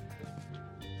 totally.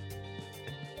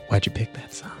 Why'd you pick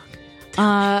that song?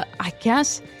 I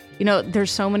guess,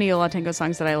 there's so many Yo La Tengo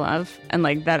songs that I love and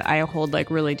like that I hold like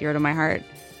really dear to my heart.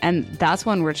 And that's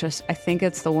one where I think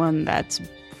it's the one that's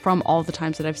from all the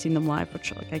times that I've seen them live,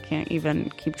 which like I can't even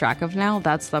keep track of now.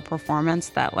 That's the performance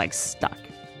that like stuck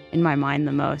in my mind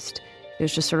the most. It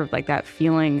was just sort of like that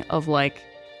feeling of like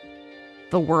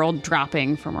the world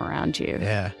dropping from around you.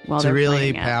 Yeah. While It's a they're really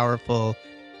playing it. powerful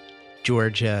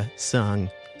Georgia sung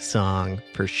song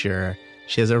for sure.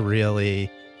 She has a really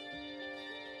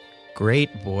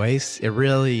great voice. It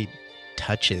really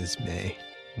touches me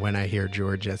when I hear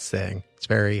Georgia sing. It's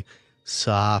very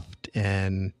soft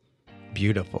and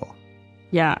beautiful.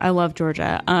 Yeah, I love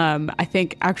Georgia. I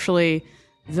think actually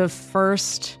the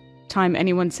first time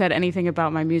anyone said anything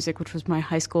about my music, which was my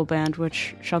high school band,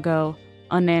 which shall go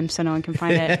unnamed so no one can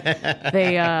find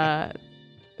it,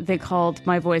 they called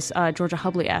my voice Georgia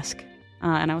Hubley-esque.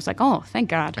 And I was like, oh, thank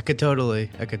God. I could totally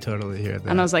hear that.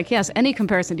 And I was like, yes, any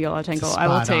comparison to Yo La Tengo, I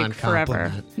will take forever.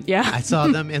 Compliment. Yeah. I saw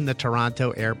them in the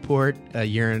Toronto airport a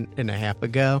year and a half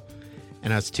ago,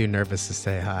 and I was too nervous to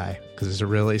say hi because it's a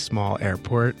really small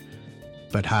airport.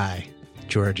 But hi,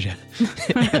 Georgia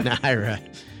and Ira,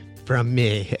 from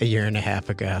me a year and a half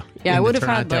ago. Yeah, I would have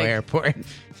Toronto had airport.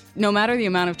 No matter the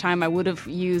amount of time, I would have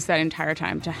used that entire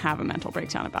time to have a mental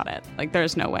breakdown about it. Like,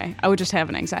 there's no way. I would just have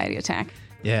an anxiety attack.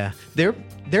 Yeah, they're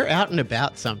out and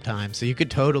about sometimes, so you could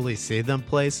totally see them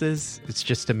places. It's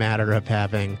just a matter of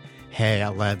having, hey, I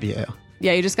love you.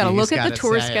 Yeah, you just got to look at the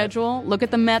tour say it. schedule, look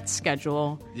at the Mets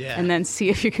schedule, Yeah. and then see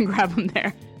if you can grab them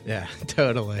there. Yeah,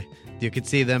 totally. You could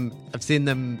see them. I've seen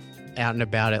them out and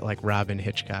about at like Robin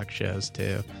Hitchcock shows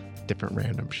too, different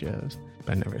random shows.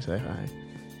 But I never say hi.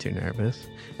 Too nervous.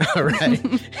 All right,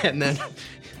 and then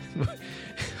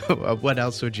what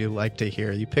else would you like to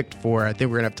hear? You picked 4. I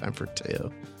think we're gonna have time for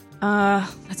 2.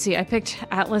 Let's see. I picked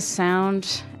Atlas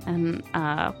Sound, and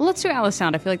well, let's do Atlas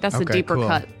Sound. I feel like that's a Okay, deeper cool.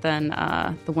 cut than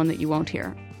the one that you won't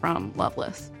hear from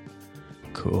Loveless.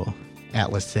 Cool.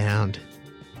 Atlas Sound.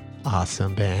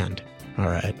 Awesome band. All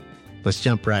right, let's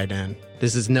jump right in.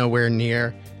 This is Nowhere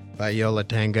Near by Yo La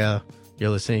Tengo.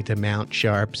 You're listening to Mount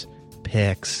Sharp's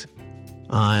Picks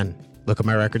on Look at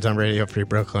My Records on Radio Free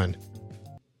Brooklyn.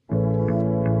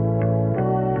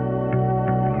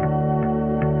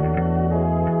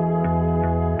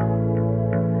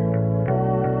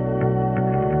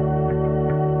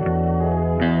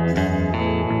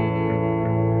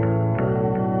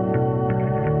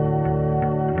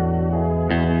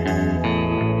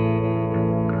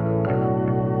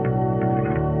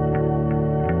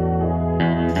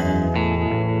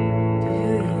 Do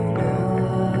you know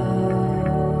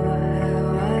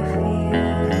how I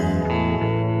feel?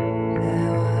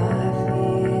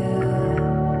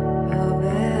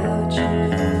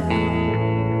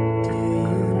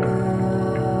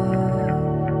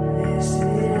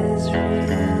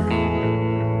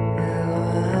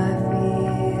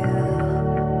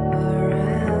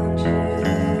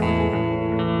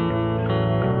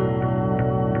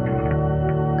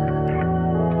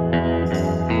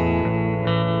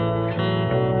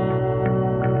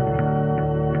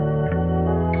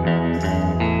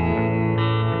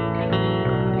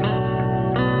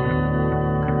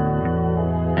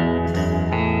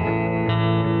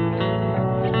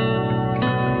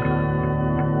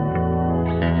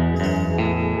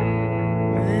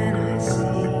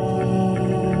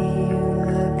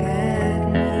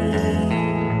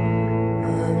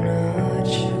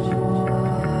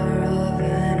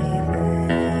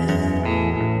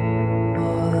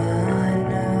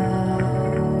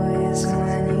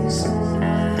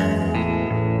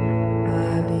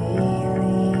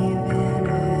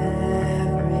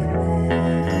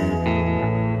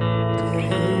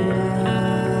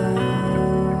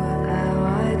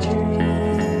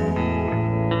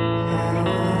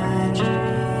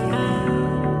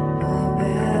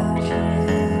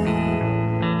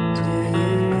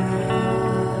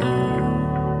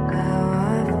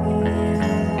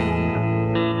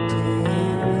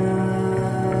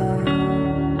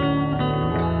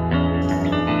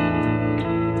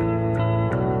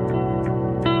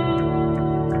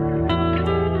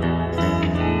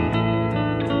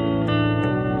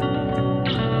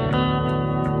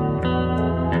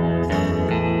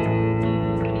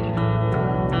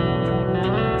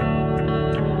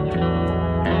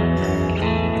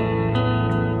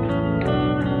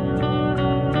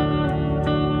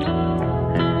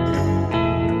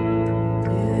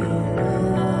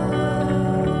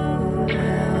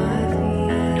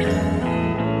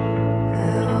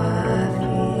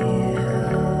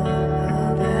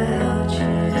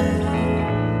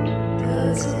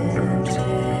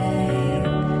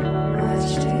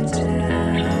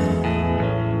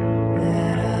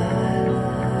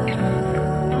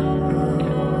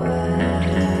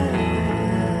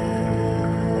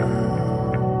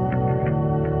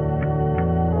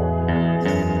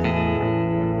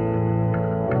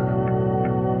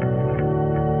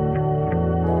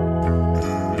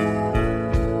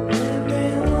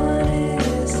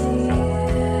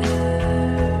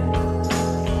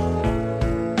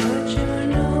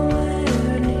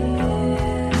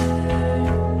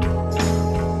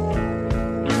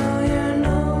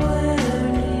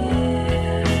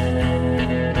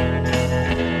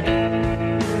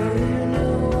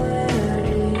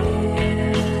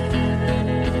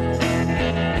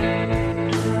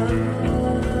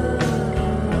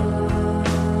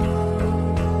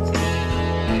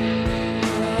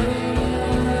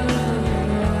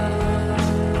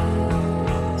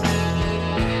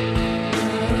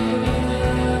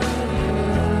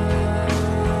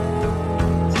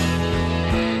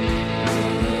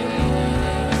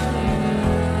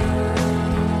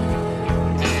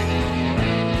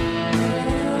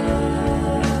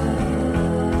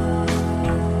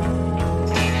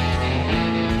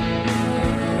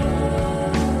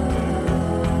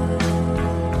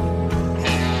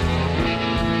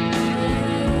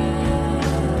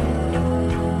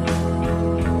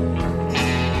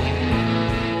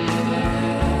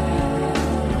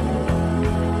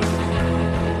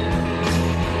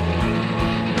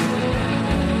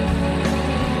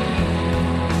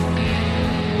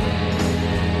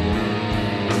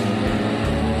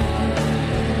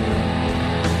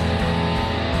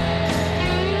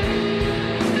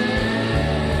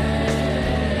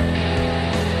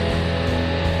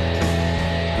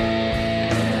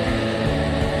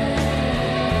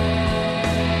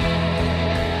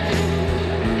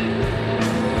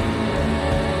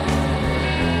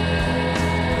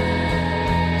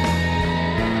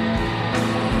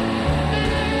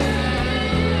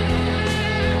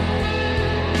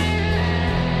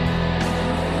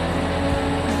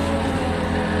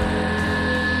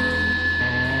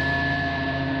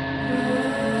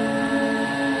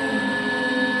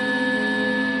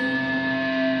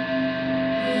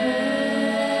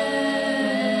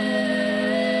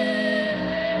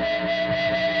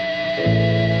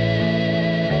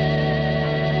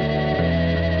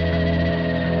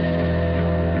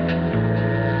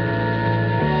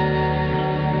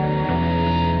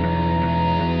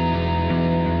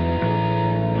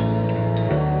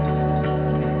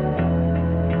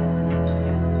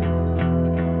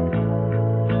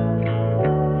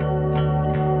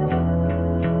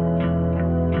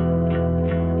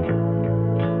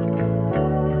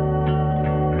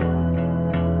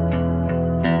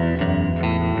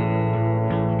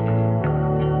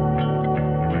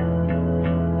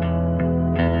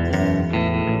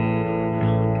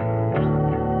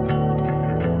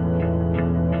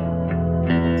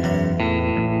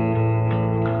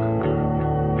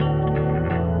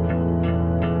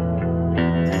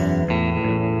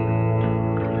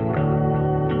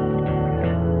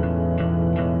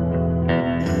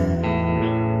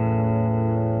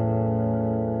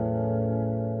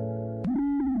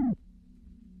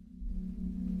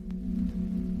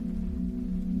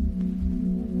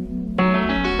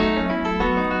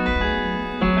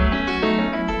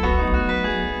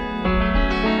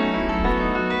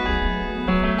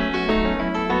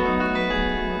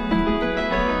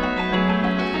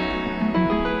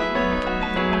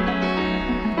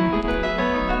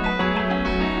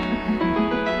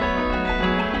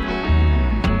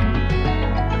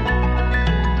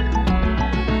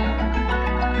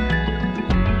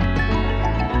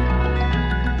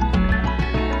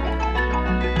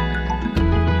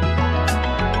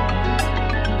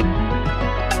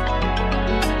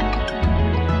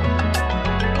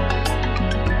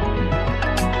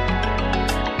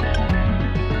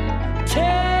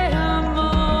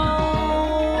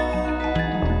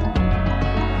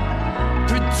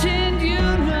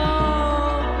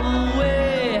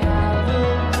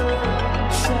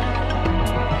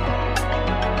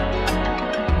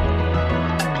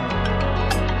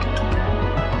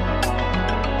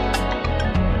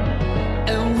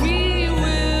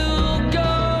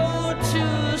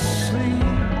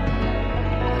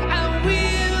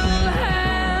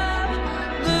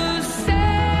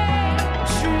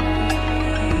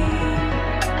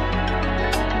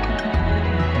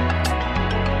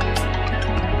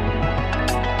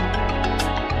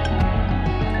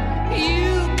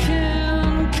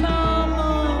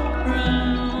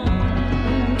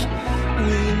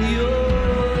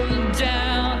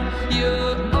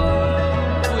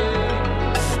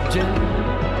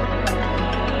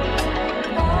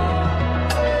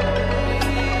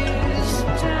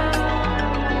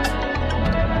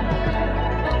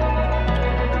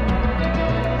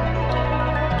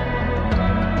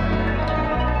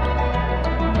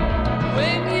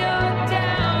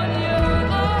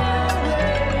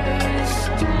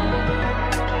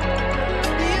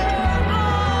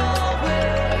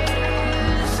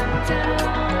 down.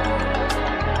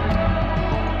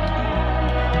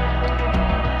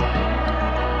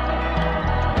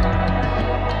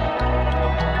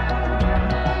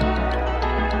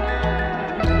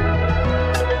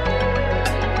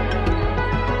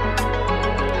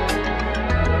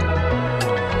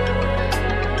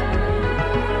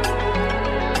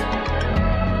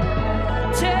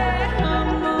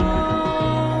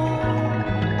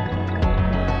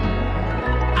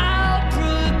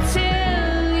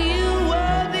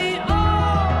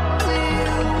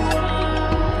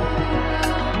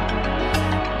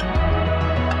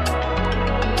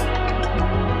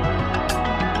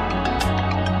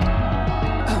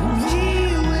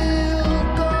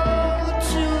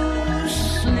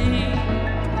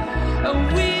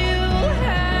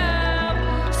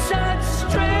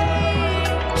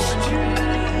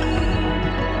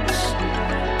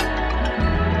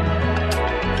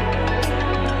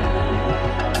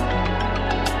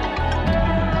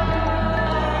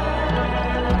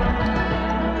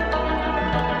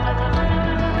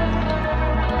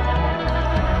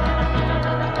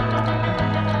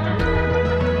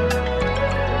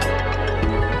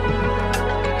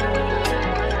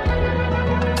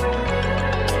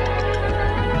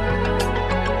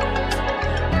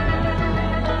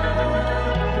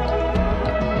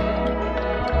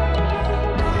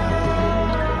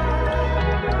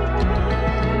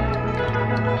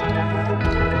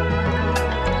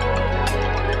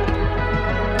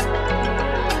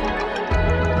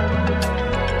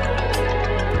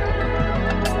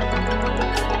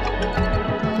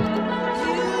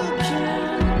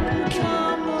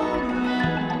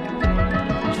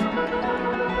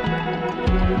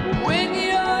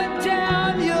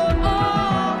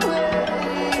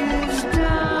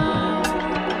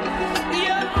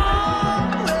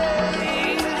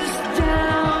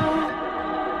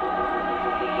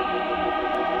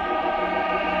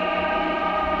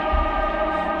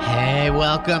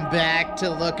 welcome back to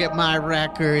Look at My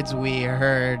Records. We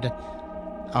heard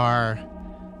our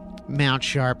Mount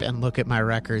Sharp and Look at My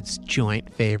Records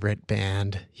joint favorite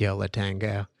band, Yo La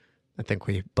Tengo. I think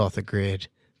we both agreed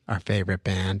our favorite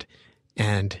band,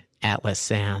 and Atlas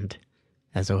Sound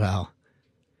as well.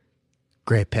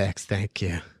 Great picks. Thank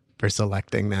you for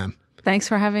selecting them. Thanks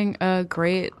for having a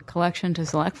great collection to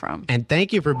select from. And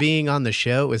thank you for being on the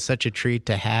show. It was such a treat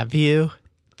to have you.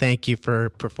 Thank you for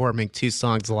performing 2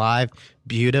 songs live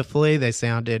beautifully. They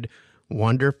sounded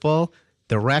wonderful.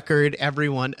 The record,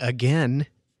 Everyone Again,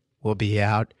 will be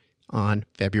out on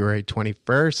February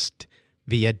 21st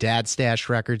via Dad Stash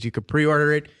Records. You can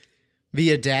pre-order it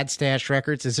via Dad Stash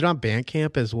Records. Is it on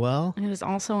Bandcamp as well? It is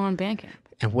also on Bandcamp.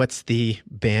 And what's the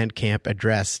Bandcamp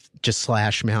address? Just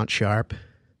 / Mount Sharp?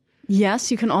 Yes,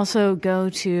 you can also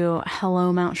go to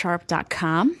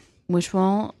hellomountSharp.com, which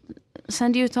will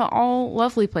send you to all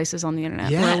lovely places on the internet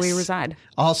where we reside.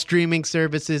 All streaming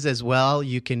services as well.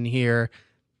 You can hear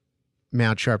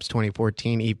Mount Sharp's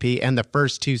 2014 EP and the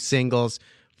first 2 singles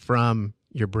from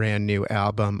your brand new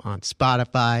album on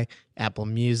Spotify, Apple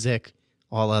Music,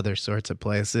 all other sorts of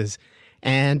places.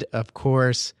 And of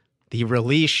course, the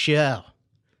release show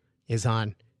is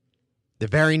on the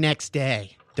very next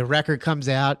day. The record comes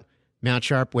out, Mount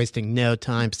Sharp wasting no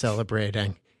time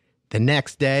celebrating. The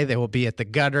next day, they will be at the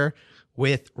Gutter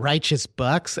with Righteous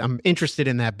Bucks. I'm interested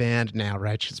in that band now,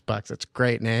 Righteous Bucks. That's a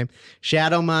great name.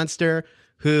 Shadow Monster,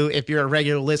 who, if you're a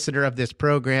regular listener of this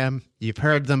program, you've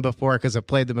heard them before because I've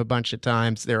played them a bunch of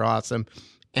times. They're awesome.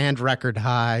 And Record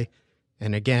High.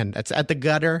 And again, that's at the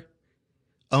Gutter.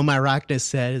 Oh My Rockness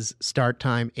says start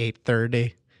time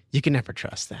 8:30. You can never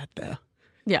trust that, though.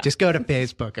 Yeah. Just go to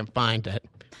Facebook and find it.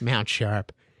 Mount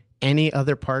Sharp. Any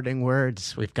other parting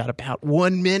words? We've got about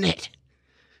 1 minute.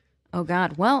 Oh,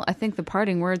 God. Well, I think the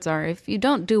parting words are, if you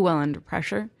don't do well under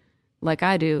pressure, like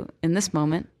I do in this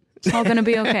moment, it's all going to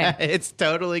be okay. It's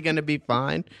totally going to be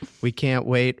fine. We can't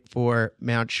wait for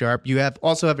Mount Sharp. You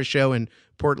also have a show in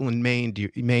Portland,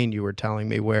 Maine. You were telling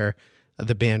me where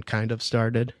the band kind of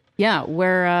started. Yeah,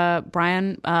 where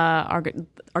Brian, our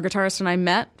guitarist, and I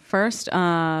met first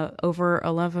over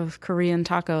a love of Korean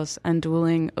tacos and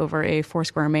dueling over a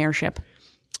Foursquare mayorship.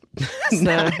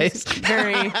 Nice.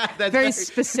 Very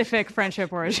specific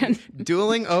friendship origin.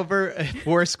 Dueling over a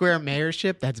Foursquare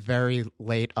mayorship, that's very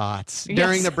late aughts. Yes.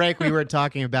 During the break, we were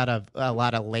talking about a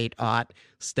lot of late aught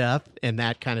stuff, and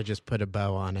that kind of just put a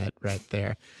bow on it right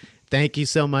there. Thank you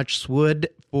so much, Swood,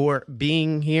 for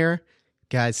being here.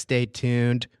 Guys, stay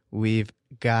tuned. We've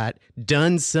got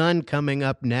Done Son coming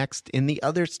up next in the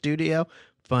other studio.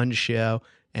 Fun show.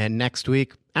 And next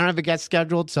week, I don't have a guest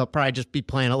scheduled, so I'll probably just be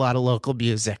playing a lot of local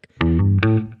music.